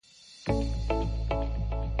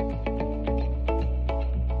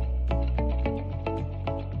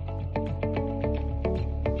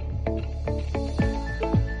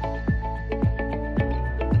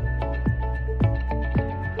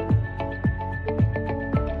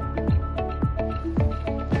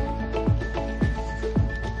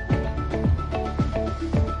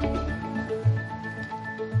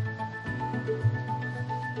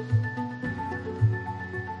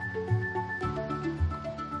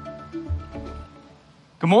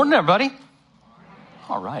Good morning, everybody.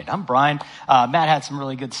 All right, I'm Brian. Matt had some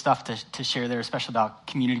really good stuff to share there, especially about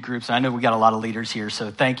community groups. And I know we got a lot of leaders here,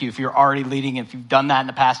 so thank you. If you're already leading, if you've done that in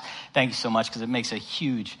the past, thank you so much, because it makes a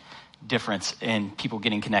huge difference in people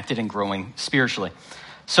getting connected and growing spiritually.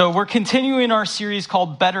 So we're continuing our series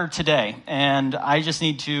called Better Today, and I just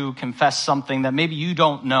need to confess something that maybe you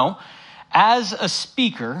don't know. As a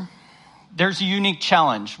speaker, there's a unique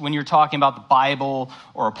challenge when you're talking about the Bible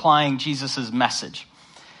or applying Jesus' message.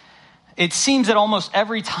 It seems that almost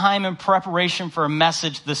every time in preparation for a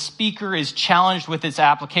message, the speaker is challenged with its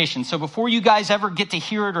application. So before you guys ever get to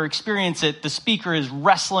hear it or experience it, the speaker is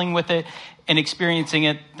wrestling with it and experiencing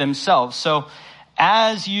it themselves. So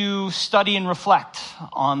as you study and reflect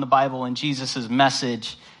on the Bible and Jesus'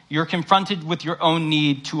 message, you're confronted with your own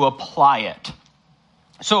need to apply it.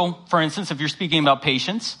 So, for instance, if you're speaking about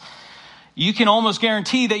patience, you can almost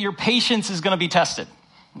guarantee that your patience is going to be tested.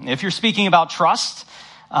 If you're speaking about trust,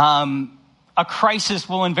 a crisis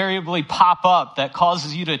will invariably pop up that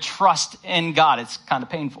causes you to trust in God. It's kind of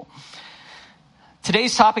painful.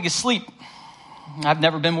 Today's topic is sleep. I've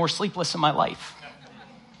never been more sleepless in my life.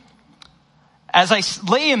 As I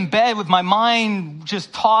lay in bed with my mind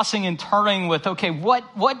just tossing and turning with, okay,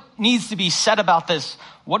 what needs to be said about this?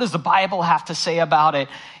 What does the Bible have to say about it?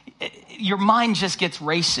 Your mind just gets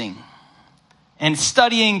racing. And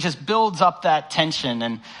studying just builds up that tension.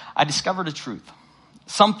 And I discovered a truth.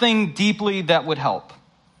 Something deeply that would help.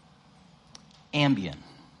 Ambien.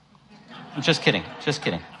 I'm just kidding. It's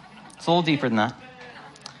a little deeper than that.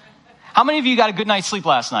 How many of you got a good night's sleep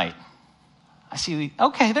last night? I see.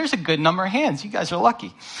 Okay, there's a good number of hands. You guys are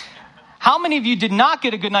lucky. How many of you did not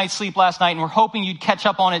get a good night's sleep last night and were hoping you'd catch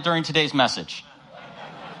up on it during today's message?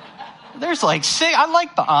 There's like six. I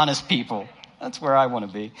like the honest people. That's where I want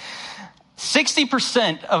to be.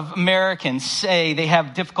 60% of Americans say they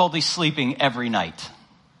have difficulty sleeping every night.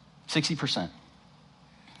 60%.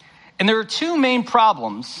 And there are two main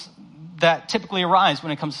problems that typically arise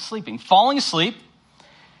when it comes to sleeping. Falling asleep,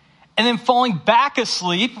 and then falling back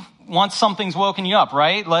asleep once something's woken you up,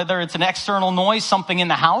 right? Whether it's an external noise, something in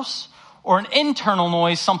the house, or an internal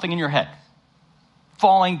noise, something in your head.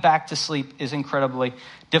 Falling back to sleep is incredibly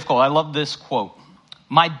difficult. I love this quote.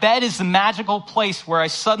 My bed is the magical place where I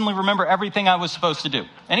suddenly remember everything I was supposed to do.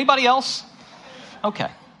 Anybody else? Okay.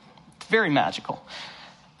 It's very magical.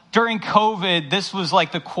 During COVID, this was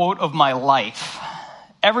like the quote of my life.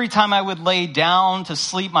 Every time I would lay down to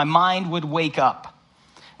sleep, my mind would wake up.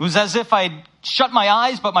 It was as if I'd shut my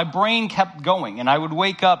eyes, but my brain kept going. And I would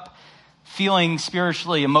wake up feeling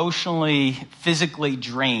spiritually, emotionally, physically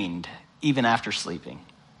drained, even after sleeping.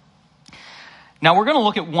 Now, we're going to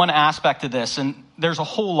look at one aspect of this, and there's a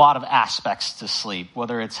whole lot of aspects to sleep,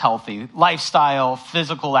 whether it's healthy lifestyle,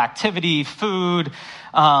 physical activity, food,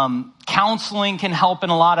 counseling can help in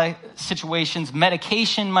a lot of situations.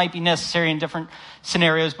 Medication might be necessary in different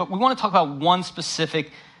scenarios, but we want to talk about one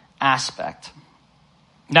specific aspect.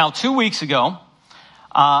 Now, 2 weeks ago,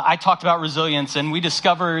 I talked about resilience, and we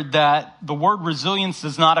discovered that the word resilience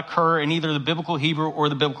does not occur in either the biblical Hebrew or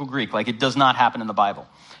the biblical Greek. Like, it does not happen in the Bible.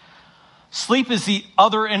 Sleep is the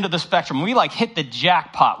other end of the spectrum. We hit the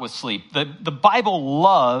jackpot with sleep. The Bible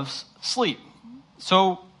loves sleep.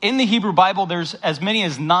 So in the Hebrew Bible, there's as many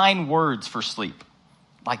as 9 words for sleep.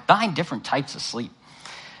 9 different types of sleep.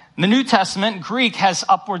 In the New Testament, Greek has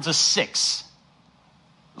upwards of 6.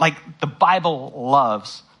 The Bible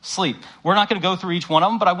loves sleep. We're not going to go through each one of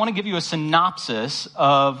them, but I want to give you a synopsis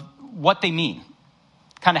of what they mean.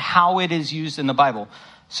 Kind of how it is used in the Bible.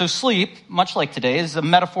 So sleep, much like today, is a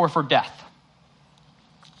metaphor for death.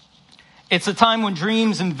 It's a time when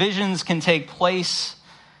dreams and visions can take place.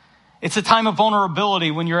 It's a time of vulnerability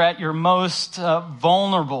when you're at your most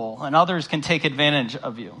vulnerable and others can take advantage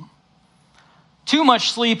of you. Too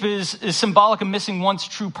much sleep is symbolic of missing one's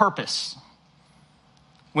true purpose.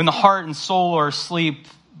 When the heart and soul are asleep,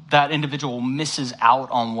 that individual misses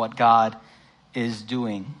out on what God is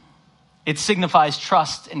doing. It signifies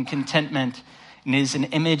trust and contentment and is an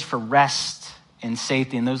image for rest and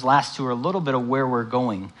safety. And those last two are a little bit of where we're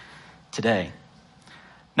going today.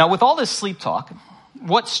 Now, with all this sleep talk,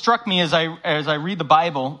 what struck me as I read the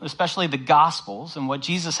Bible, especially the Gospels and what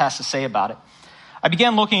Jesus has to say about it, I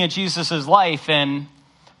began looking at Jesus' life, and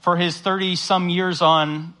for his 30-some years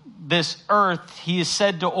on this earth,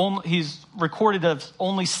 he's recorded of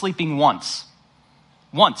only sleeping once.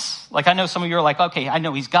 Once. I know some of you are like, okay, I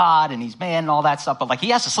know he's God and he's man and all that stuff, but he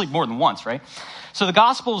has to sleep more than once, right? So the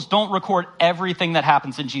Gospels don't record everything that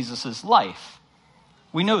happens in Jesus' life.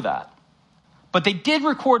 We know that. But they did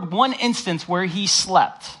record one instance where he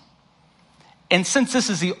slept. And since this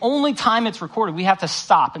is the only time it's recorded, we have to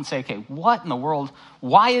stop and say, okay, what in the world?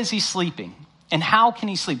 Why is he sleeping? And how can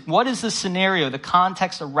he sleep? What is the scenario, the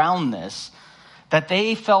context around this, that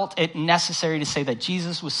they felt it necessary to say that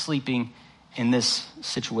Jesus was sleeping in this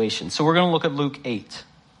situation? So we're going to look at Luke 8,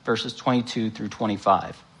 verses 22 through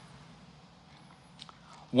 25.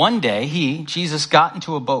 One day, Jesus, got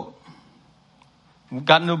into a boat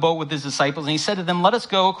with his disciples, and he said to them, "Let us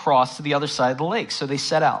go across to the other side of the lake." So they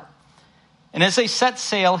set out. And as they set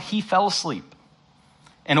sail, he fell asleep.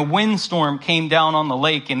 And a windstorm came down on the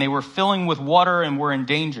lake, and they were filling with water and were in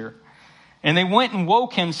danger. And they went and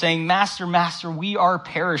woke him, saying, "Master, Master, we are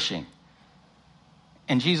perishing."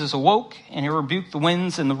 And Jesus awoke, and he rebuked the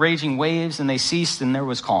winds and the raging waves, and they ceased, and there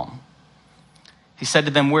was calm. He said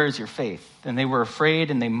to them, "Where is your faith?" And they were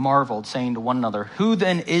afraid, and they marveled, saying to one another, "Who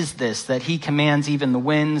then is this that he commands even the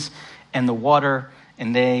winds and the water,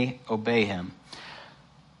 and they obey him?"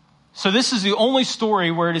 So this is the only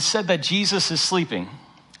story where it is said that Jesus is sleeping.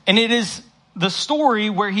 And it is the story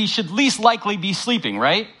where he should least likely be sleeping,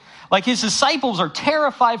 right? Like his disciples are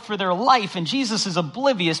terrified for their life, and Jesus is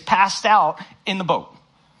oblivious, passed out in the boat. And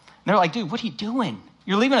they're like, "Dude, what are you doing?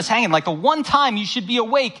 You're leaving us hanging. Like the one time you should be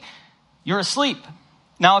awake, you're asleep."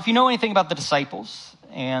 Now, if you know anything about the disciples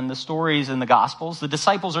and the stories in the Gospels, the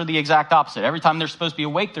disciples are the exact opposite. Every time they're supposed to be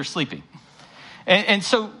awake, they're sleeping. And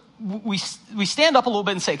so we stand up a little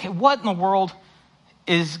bit and say, okay, what in the world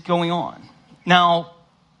is going on? Now,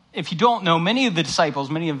 if you don't know, many of the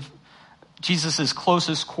disciples, many of Jesus'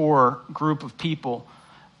 closest core group of people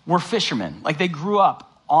were fishermen. Like they grew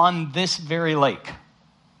up on this very lake.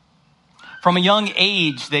 From a young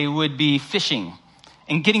age, they would be fishing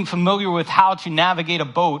and getting familiar with how to navigate a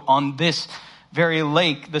boat on this very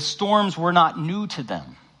lake. The storms were not new to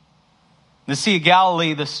them. The Sea of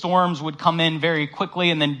Galilee, the storms would come in very quickly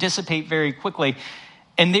and then dissipate very quickly.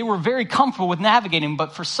 And they were very comfortable with navigating,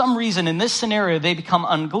 but for some reason in this scenario, they become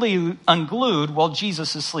unglued while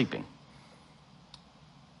Jesus is sleeping.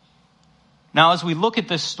 Now, as we look at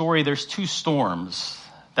this story, there's two storms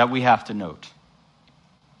that we have to note.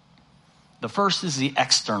 The first is the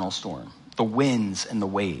external storm, the winds and the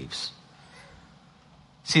waves.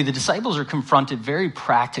 See, the disciples are confronted very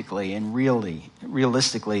practically and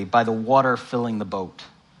realistically by the water filling the boat.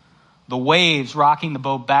 The waves rocking the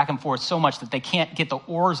boat back and forth so much that they can't get the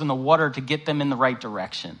oars in the water to get them in the right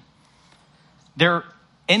direction. They're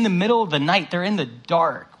in the middle of the night. They're in the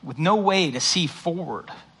dark with no way to see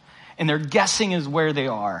forward. And they're guessing is where they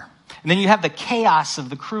are. And then you have the chaos of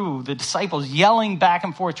the crew, the disciples yelling back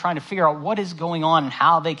and forth, trying to figure out what is going on and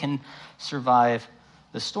how they can survive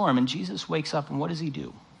the storm. And Jesus wakes up, and what does he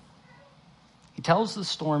do? He tells the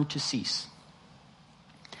storm to cease.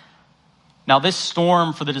 Now, this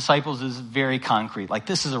storm for the disciples is very concrete. Like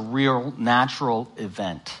this is a real natural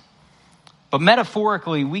event. But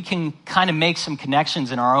metaphorically, we can kind of make some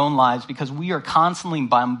connections in our own lives because we are constantly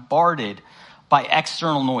bombarded by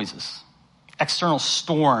external noises, external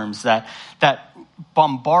storms that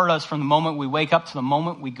bombard us from the moment we wake up to the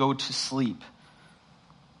moment we go to sleep.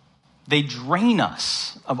 They drain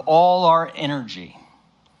us of all our energy.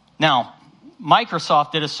 Now,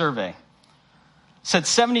 Microsoft did a survey. Said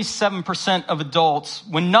 77% of adults,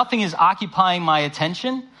 when nothing is occupying my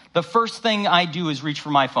attention, the first thing I do is reach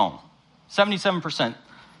for my phone. 77%.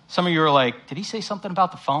 Some of you are like, did he say something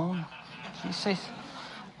about the phone? Did he say?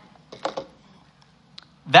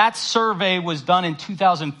 That survey was done in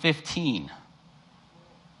 2015.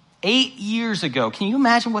 8 years ago. Can you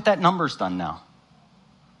imagine what that number's done now?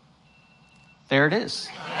 There it is.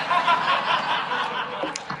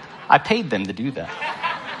 I paid them to do that.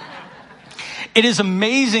 It is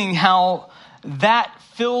amazing how that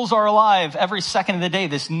fills our life every second of the day.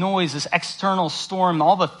 This noise, this external storm,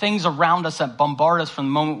 all the things around us that bombard us from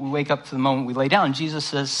the moment we wake up to the moment we lay down. And Jesus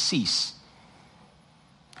says, cease.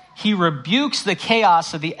 He rebukes the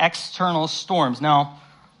chaos of the external storms. Now,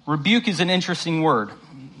 rebuke is an interesting word.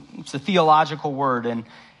 It's a theological word. And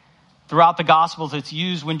throughout the Gospels, it's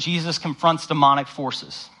used when Jesus confronts demonic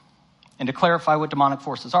forces. And to clarify what demonic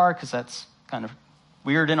forces are, because that's kind of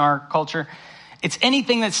weird in our culture, it's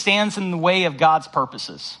anything that stands in the way of God's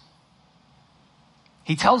purposes.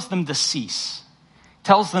 He tells them to cease,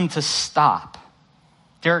 tells them to stop.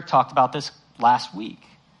 Derek talked about this last week.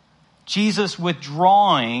 Jesus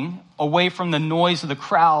withdrawing away from the noise of the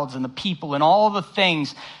crowds and the people and all the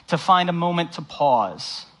things to find a moment to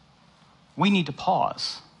pause. We need to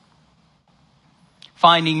pause.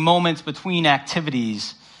 Finding moments between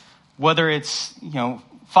activities, whether it's,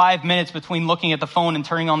 5 minutes between looking at the phone and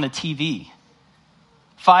turning on the TV.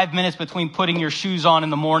 5 minutes between putting your shoes on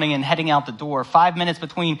in the morning and heading out the door. 5 minutes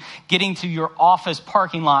between getting to your office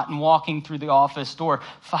parking lot and walking through the office door.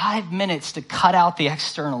 5 minutes to cut out the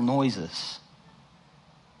external noises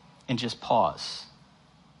and just pause.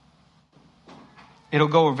 It'll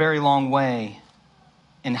go a very long way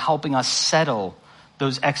in helping us settle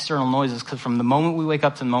those external noises, because from the moment we wake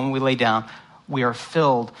up to the moment we lay down, we are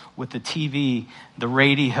filled with the TV, the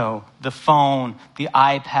radio, the phone, the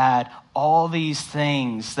iPad, all these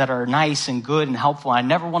things that are nice and good and helpful. I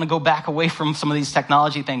never want to go back away from some of these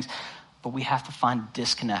technology things, but we have to find a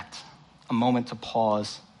disconnect, a moment to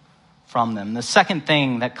pause from them. The second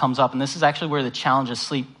thing that comes up, and this is actually where the challenge of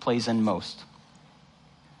sleep plays in most.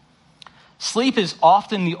 Sleep is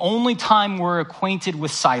often the only time we're acquainted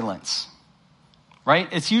with silence, right?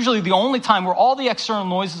 It's usually the only time where all the external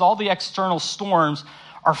noises, all the external storms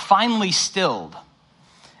are finally stilled.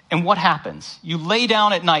 And what happens? You lay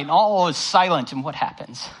down at night and all is silent, and what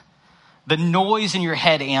happens? The noise in your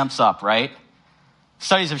head amps up, right?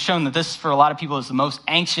 Studies have shown that this, for a lot of people, is the most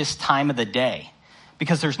anxious time of the day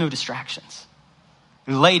because there's no distractions.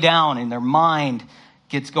 You lay down and their mind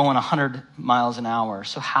gets going 100 miles an hour.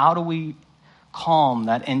 So how do we calm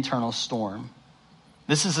that internal storm?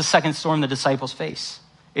 This is the second storm the disciples face.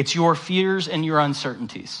 It's your fears and your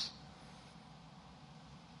uncertainties.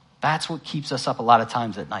 That's what keeps us up a lot of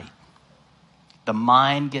times at night. The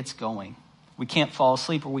mind gets going. We can't fall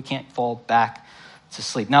asleep, or we can't fall back to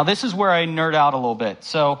sleep. Now, this is where I nerd out a little bit.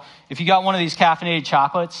 So if you got one of these caffeinated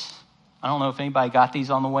chocolates, I don't know if anybody got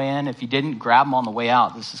these on the way in. If you didn't, grab them on the way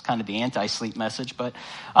out. This is kind of the anti-sleep message. But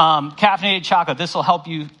caffeinated chocolate, this will help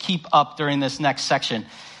you keep up during this next section.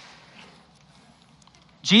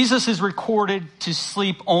 Jesus is recorded to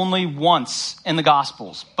sleep only once in the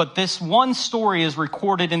Gospels, but this one story is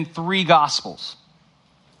recorded in 3 Gospels: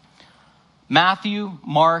 Matthew,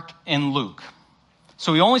 Mark, and Luke.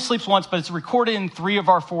 So he only sleeps once, but it's recorded in 3 of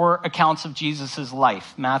our 4 accounts of Jesus'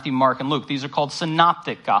 life: Matthew, Mark, and Luke. These are called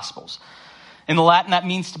synoptic Gospels. In the Latin, that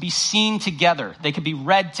means to be seen together. They could be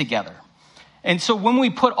read together. And so when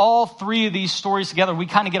we put all 3 of these stories together, we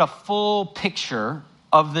kind of get a full picture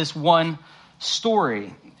of this one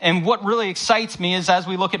story. And what really excites me is, as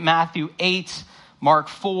we look at Matthew 8, Mark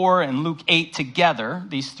 4, and Luke 8 together,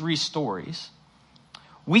 these 3 stories,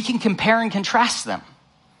 we can compare and contrast them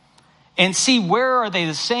and see where are they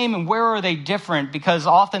the same and where are they different, because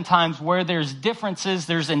oftentimes where there's differences,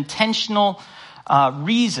 there's intentional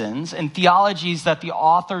reasons and theologies that the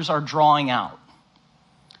authors are drawing out.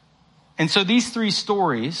 And so these 3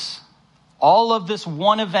 stories, all of this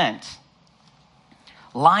one event,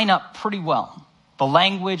 line up pretty well. The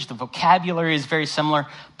language, the vocabulary is very similar,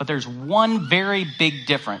 but there's one very big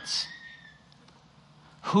difference.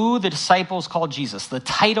 Who the disciples call Jesus, the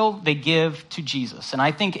title they give to Jesus. And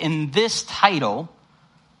I think in this title,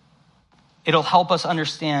 it'll help us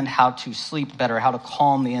understand how to sleep better, how to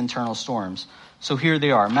calm the internal storms. So here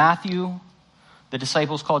they are. Matthew, the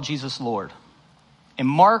disciples call Jesus Lord. In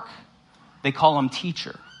Mark, they call him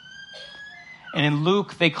teacher. And in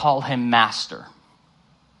Luke, they call him master.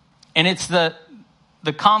 And it's the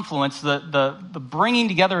confluence, the bringing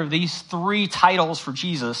together of these 3 titles for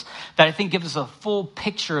Jesus that I think gives us a full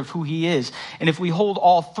picture of who he is. And if we hold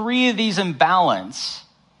all 3 of these in balance,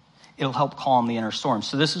 it'll help calm the inner storm.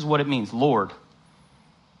 So this is what it means. Lord,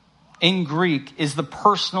 in Greek, is the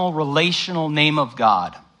personal, relational name of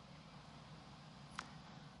God.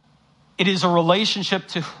 It is a relationship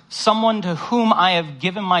to someone to whom I have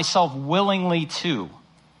given myself willingly to.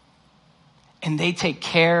 And they take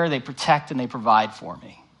care, they protect, and they provide for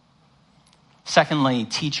me. Secondly,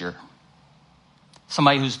 teacher.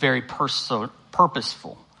 Somebody who's very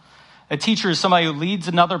purposeful. A teacher is somebody who leads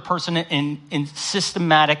another person in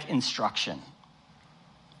systematic instruction.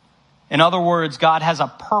 In other words, God has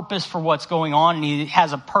a purpose for what's going on, and he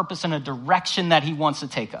has a purpose and a direction that he wants to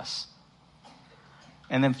take us.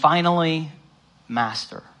 And then finally,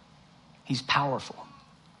 master. He's powerful.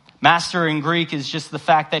 Master in Greek is just the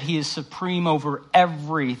fact that he is supreme over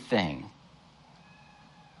everything.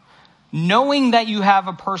 Knowing that you have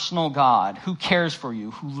a personal God who cares for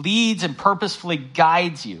you, who leads and purposefully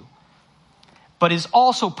guides you, but is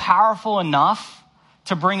also powerful enough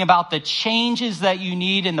to bring about the changes that you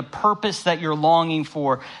need and the purpose that you're longing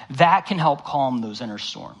for, that can help calm those inner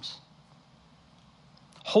storms.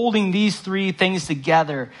 Holding these 3 things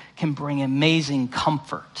together can bring amazing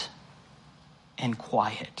comfort and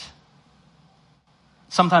quiet.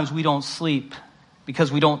 Sometimes we don't sleep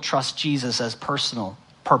because we don't trust Jesus as personal,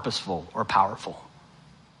 purposeful, or powerful.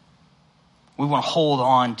 We want to hold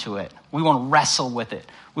on to it. We want to wrestle with it.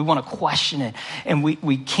 We want to question it. And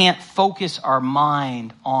we can't focus our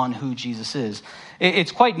mind on who Jesus is.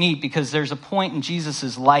 It's quite neat because there's a point in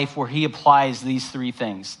Jesus' life where he applies these three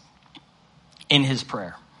things in his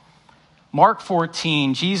prayer. Mark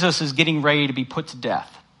 14, Jesus is getting ready to be put to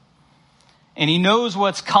death. And he knows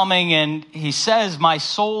what's coming, and he says, my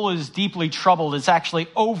soul is deeply troubled. It's actually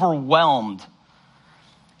overwhelmed.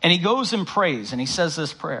 And he goes and prays, and he says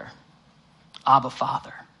this prayer. Abba,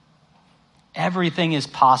 Father, everything is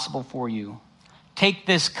possible for you. Take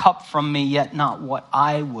this cup from me, yet not what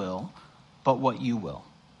I will, but what you will.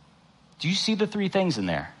 Do you see the three things in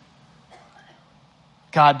there?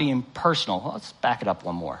 God being personal. Well, let's back it up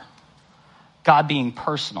one more. God being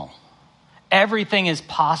personal. Everything is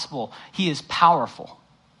possible. He is powerful.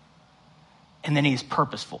 And then he is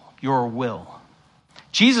purposeful. Your will.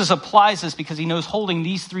 Jesus applies this because he knows holding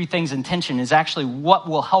these three things in tension is actually what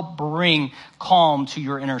will help bring calm to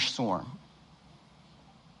your inner storm.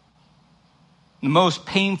 The most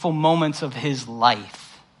painful moments of his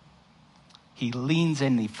life, he leans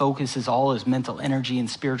in, he focuses all his mental energy and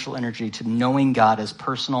spiritual energy to knowing God as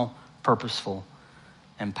personal, purposeful,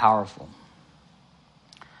 and powerful.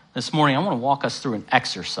 This morning, I want to walk us through an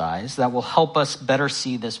exercise that will help us better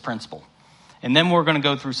see this principle. And then we're going to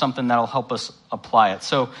go through something that will help us apply it.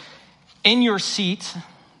 So in your seat,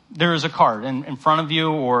 there is a card in front of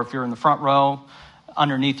you, or if you're in the front row,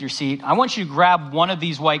 underneath your seat. I want you to grab one of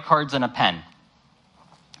these white cards and a pen.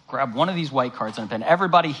 Grab one of these white cards and a pen.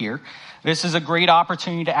 Everybody here, this is a great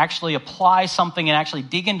opportunity to actually apply something and actually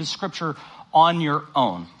dig into Scripture on your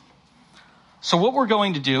own. So what we're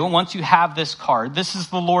going to do, once you have this card, this is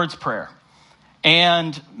the Lord's Prayer.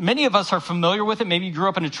 And many of us are familiar with it. Maybe you grew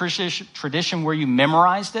up in a tradition where you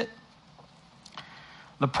memorized it.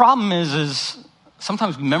 The problem is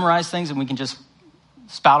sometimes we memorize things and we can just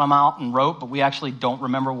spout them out and rote, but we actually don't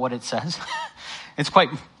remember what it says. It's quite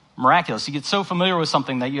miraculous. You get so familiar with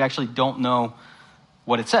something that you actually don't know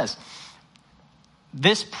what it says.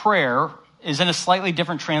 This prayer is in a slightly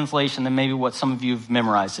different translation than maybe what some of you have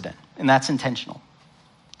memorized it in. And that's intentional.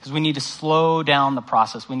 Because we need to slow down the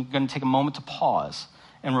process. We're going to take a moment to pause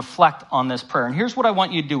and reflect on this prayer. And here's what I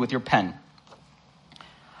want you to do with your pen.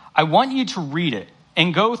 I want you to read it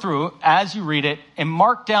and go through as you read it and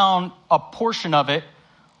mark down a portion of it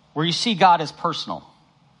where you see God as personal.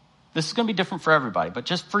 This is going to be different for everybody, but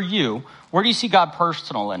just for you, where do you see God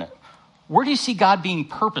personal in it? Where do you see God being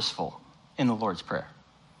purposeful in the Lord's Prayer?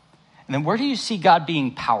 And then where do you see God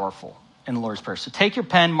being powerful in the Lord's Prayer? So take your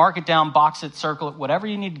pen, mark it down, box it, circle it, whatever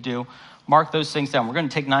you need to do, mark those things down. We're going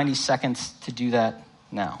to take 90 seconds to do that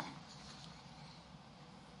now.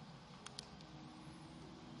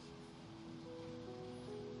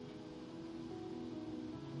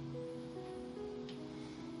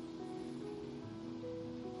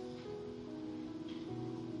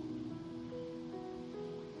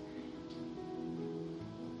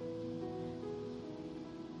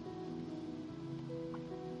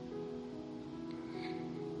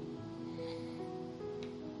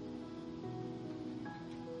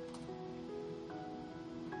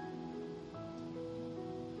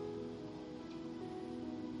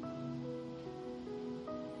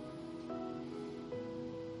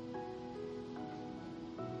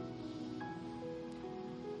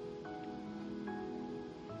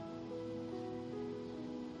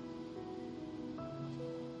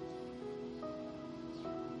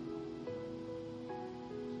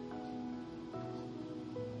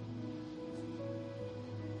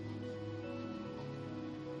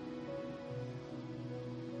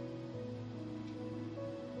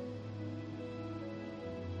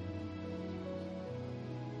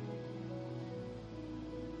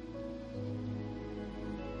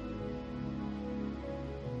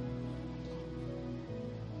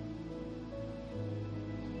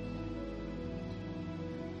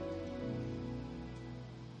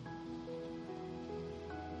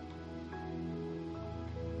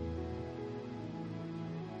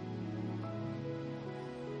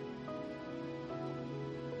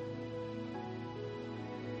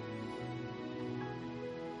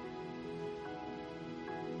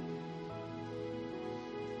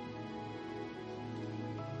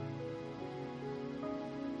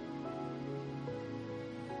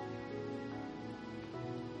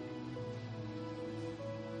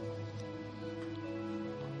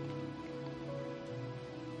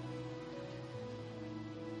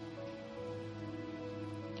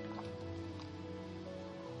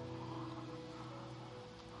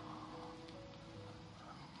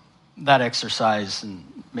 That exercise, and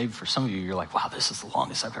maybe for some of you, you're like, wow, this is the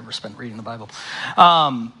longest I've ever spent reading the Bible.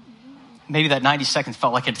 maybe that 90 seconds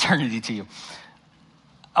felt like an eternity to you.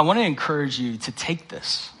 I want to encourage you to take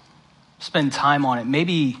this, spend time on it.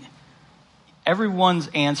 Maybe everyone's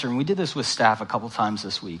answer, and we did this with staff a couple times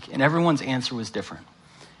this week, and everyone's answer was different.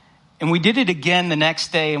 And we did it again the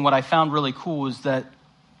next day, and what I found really cool was that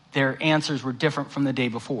their answers were different from the day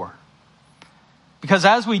before. Because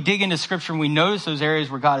as we dig into Scripture and we notice those areas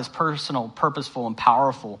where God is personal, purposeful, and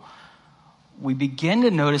powerful, we begin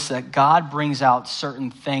to notice that God brings out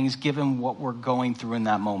certain things given what we're going through in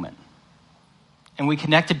that moment. And we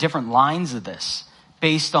connect to different lines of this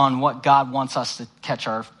based on what God wants us to catch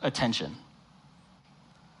our attention.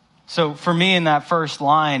 So for me in that first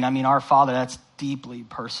line, our Father, that's deeply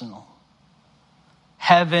personal.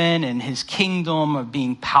 Heaven and his kingdom of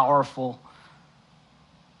being powerful,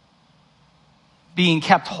 being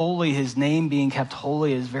kept holy, his name being kept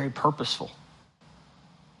holy is very purposeful.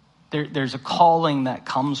 There's a calling that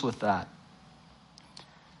comes with that.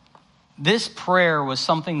 This prayer was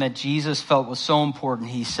something that Jesus felt was so important.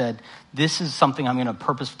 He said, this is something I'm going to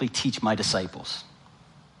purposefully teach my disciples.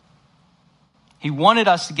 He wanted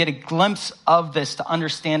us to get a glimpse of this, to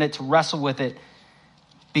understand it, to wrestle with it,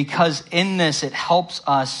 because in this, it helps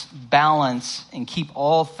us balance and keep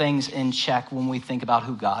all things in check when we think about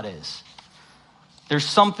who God is. There's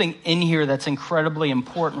something in here that's incredibly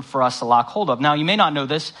important for us to lock hold of. Now, you may not know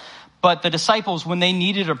this, but the disciples, when they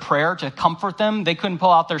needed a prayer to comfort them, they couldn't pull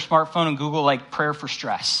out their smartphone and Google prayer for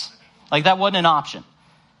stress. That wasn't an option.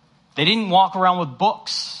 They didn't walk around with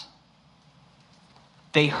books.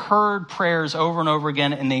 They heard prayers over and over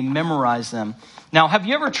again and they memorized them. Now, have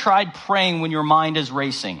you ever tried praying when your mind is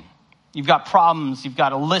racing? You've got problems. You've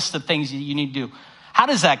got a list of things that you need to do. How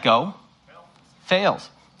does that go? Fails.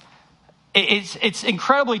 It's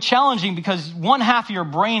incredibly challenging because one half of your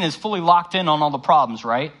brain is fully locked in on all the problems,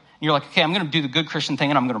 right? And you're like, okay, I'm going to do the good Christian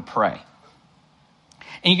thing and I'm going to pray.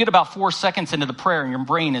 And you get about 4 seconds into the prayer and your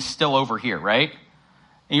brain is still over here, right?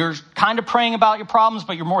 And you're kind of praying about your problems,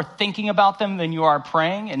 but you're more thinking about them than you are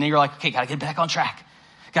praying. And then you're like, okay, got to get back on track.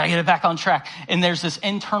 Got to get it back on track. And there's this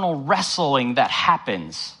internal wrestling that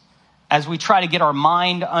happens as we try to get our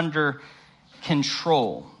mind under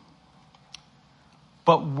control.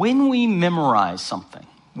 But when we memorize something,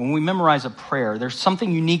 when we memorize a prayer, there's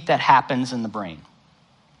something unique that happens in the brain.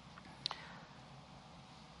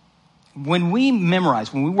 When we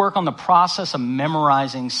memorize, when we work on the process of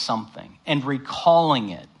memorizing something and recalling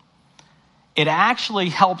it, it actually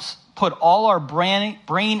helps put all our brain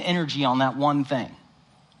energy on that one thing.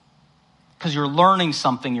 Because you're learning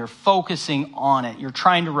something, you're focusing on it, you're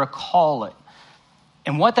trying to recall it.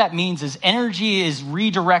 And what that means is energy is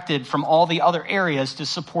redirected from all the other areas to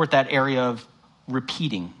support that area of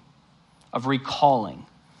repeating, of recalling.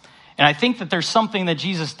 And I think that there's something that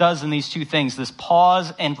Jesus does in these two things, this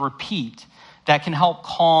pause and repeat, that can help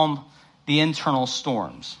calm the internal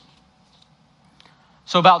storms.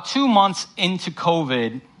 So about 2 months into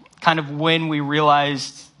COVID, kind of when we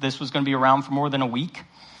realized this was going to be around for more than a week,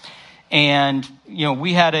 and,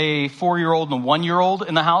 we had a 4-year-old and a 1-year-old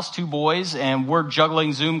in the house, 2 boys, and we're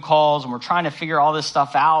juggling Zoom calls and we're trying to figure all this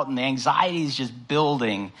stuff out. And the anxiety is just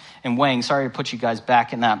building and weighing. Sorry to put you guys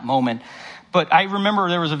back in that moment. But I remember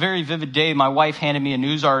there was a very vivid day. My wife handed me a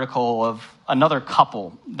news article of another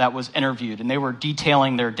couple that was interviewed. And they were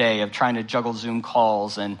detailing their day of trying to juggle Zoom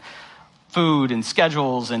calls and food and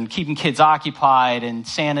schedules and keeping kids occupied and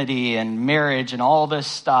sanity and marriage and all this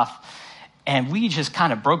stuff. And we just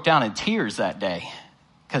kind of broke down in tears that day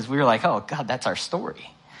because we were like, oh, God, that's our story.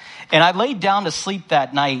 And I laid down to sleep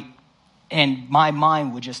that night and my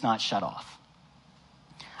mind would just not shut off.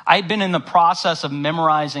 I had been in the process of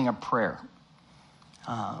memorizing a prayer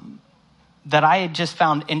that I had just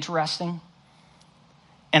found interesting.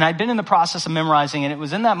 And I'd been in the process of memorizing, and it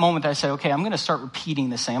was in that moment that I said, okay, I'm going to start repeating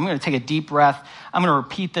this thing. I'm going to take a deep breath. I'm going to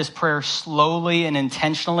repeat this prayer slowly and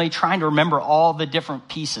intentionally, trying to remember all the different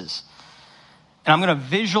pieces. And I'm going to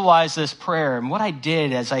visualize this prayer. And what I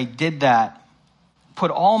did as I did that, put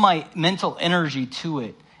all my mental energy to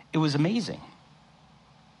it, it was amazing.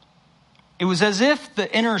 It was as if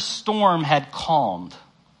the inner storm had calmed.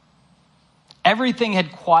 Everything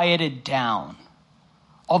had quieted down.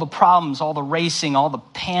 All the problems, all the racing, all the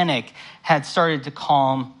panic had started to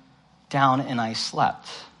calm down, and I slept.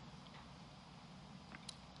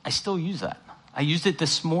 I still use that. I used it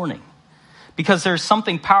this morning. Because there's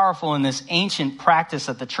something powerful in this ancient practice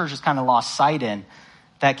that the church has kind of lost sight in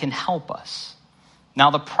that can help us.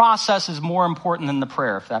 Now, the process is more important than the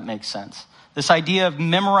prayer, if that makes sense. This idea of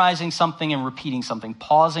memorizing something and repeating something,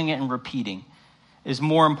 pausing it and repeating, is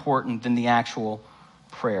more important than the actual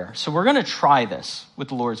prayer. So we're going to try this with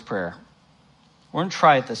the Lord's Prayer. We're going to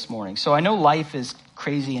try it this morning. So I know life is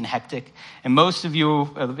crazy and hectic. And most of you,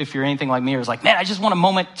 if you're anything like me, are like, man, I just want a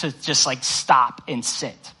moment to just like stop and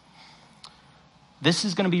sit. This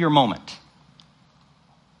is going to be your moment.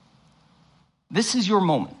 This is your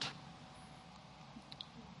moment.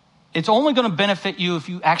 It's only going to benefit you if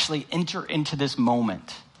you actually enter into this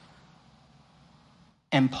moment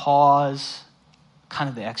and pause kind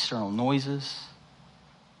of the external noises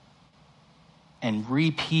and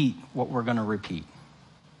repeat what we're going to repeat.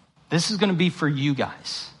 This is going to be for you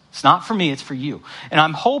guys. It's not for me, it's for you. And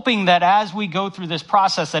I'm hoping that as we go through this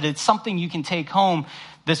process, that it's something you can take home,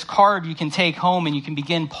 this card you can take home, and you can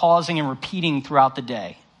begin pausing and repeating throughout the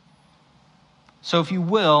day. So if you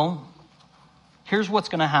will, here's what's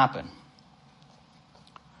going to happen.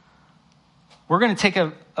 We're going to take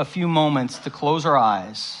a few moments to close our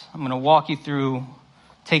eyes. I'm going to walk you through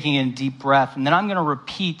taking in a deep breath, and then I'm going to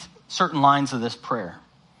repeat certain lines of this prayer.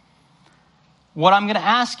 What I'm going to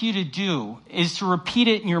ask you to do is to repeat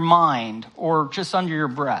it in your mind or just under your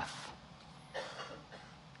breath.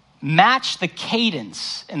 Match the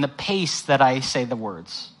cadence and the pace that I say the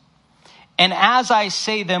words. And as I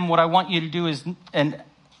say them, what I want you to do is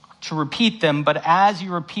to repeat them, but as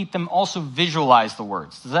you repeat them, also visualize the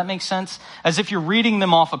words. Does that make sense? As if you're reading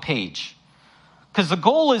them off a page. Because the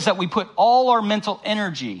goal is that we put all our mental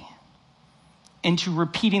energy into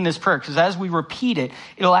repeating this prayer. Because as we repeat it,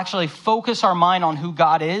 it'll actually focus our mind on who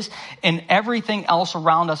God is, and everything else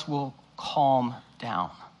around us will calm down.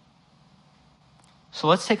 So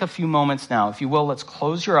let's take a few moments now. If you will, let's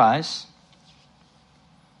close your eyes.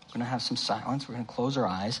 We're going to have some silence. We're going to close our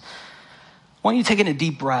eyes. I want you to take in a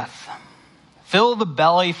deep breath. Fill the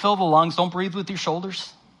belly, fill the lungs. Don't breathe with your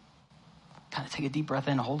shoulders. Kind of take a deep breath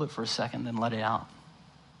in, hold it for a second, then let it out.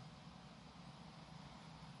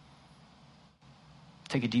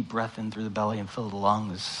 Take a deep breath in through the belly and fill the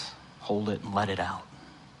lungs. Hold it and let it out.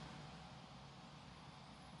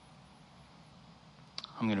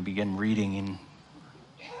 I'm going to begin reading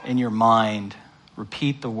in your mind.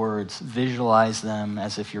 Repeat the words. Visualize them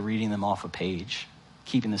as if you're reading them off a page,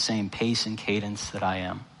 keeping the same pace and cadence that I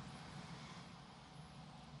am.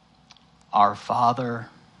 Our Father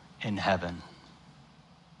in heaven,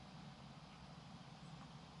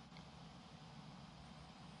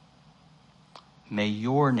 may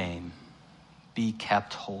your name be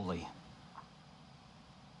kept holy.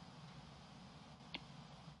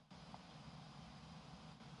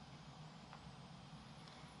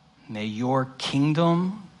 May your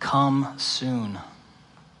kingdom come soon.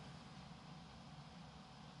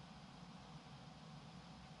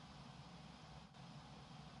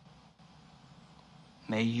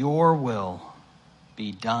 May your will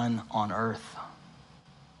be done on earth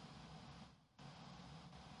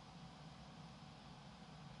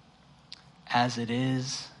as it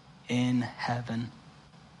is in heaven.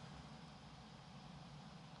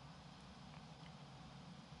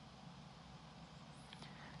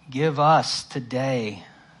 Give us today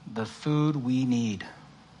the food we need.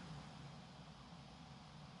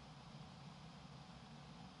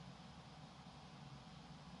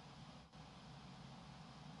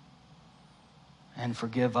 And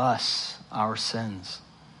forgive us our sins.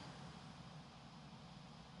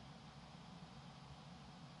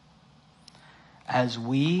 As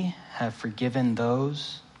we have forgiven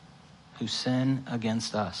those who sin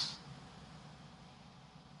against us.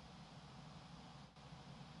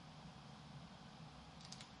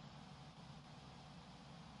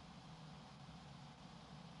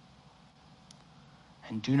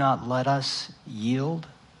 And do not let us yield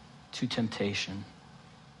to temptation,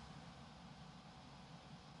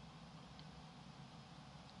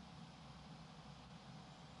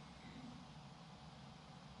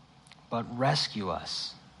 but rescue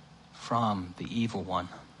us from the evil one.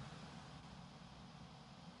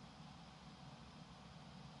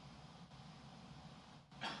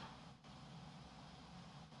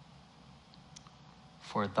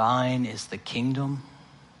 For thine is the kingdom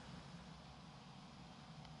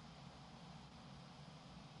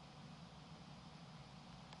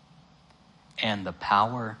and the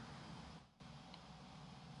power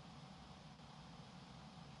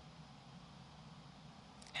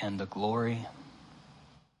and the glory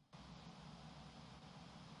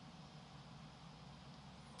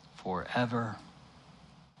forever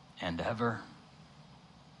and ever.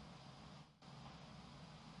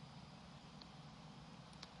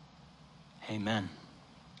 Amen.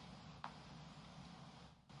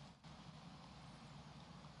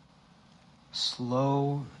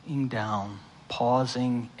 Slowing down,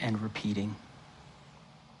 pausing and repeating.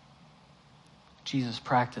 Jesus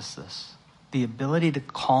practiced this. The ability to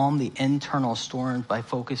calm the internal storms by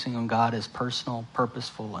focusing on God is personal,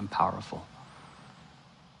 purposeful, and powerful.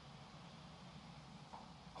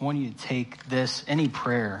 I want you to take this, any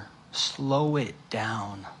prayer, slow it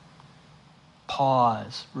down.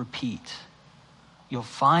 Pause, repeat. You'll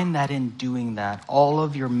find that in doing that, all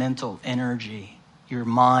of your mental energy, your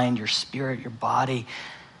mind, your spirit, your body,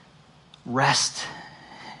 rest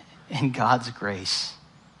in God's grace.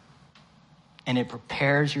 And it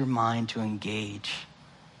prepares your mind to engage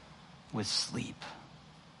with sleep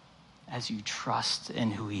as you trust in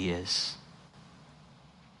who he is.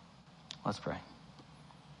 Let's pray.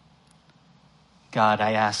 God,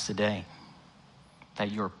 I ask today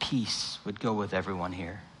that your peace would go with everyone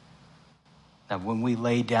here. That when we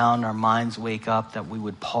lay down, our minds wake up, that we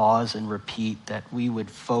would pause and repeat, that we would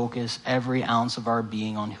focus every ounce of our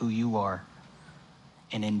being on who you are.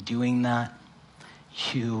 And in doing that,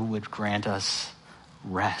 you would grant us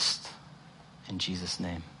rest. In Jesus'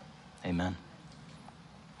 name, amen.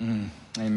 Amen.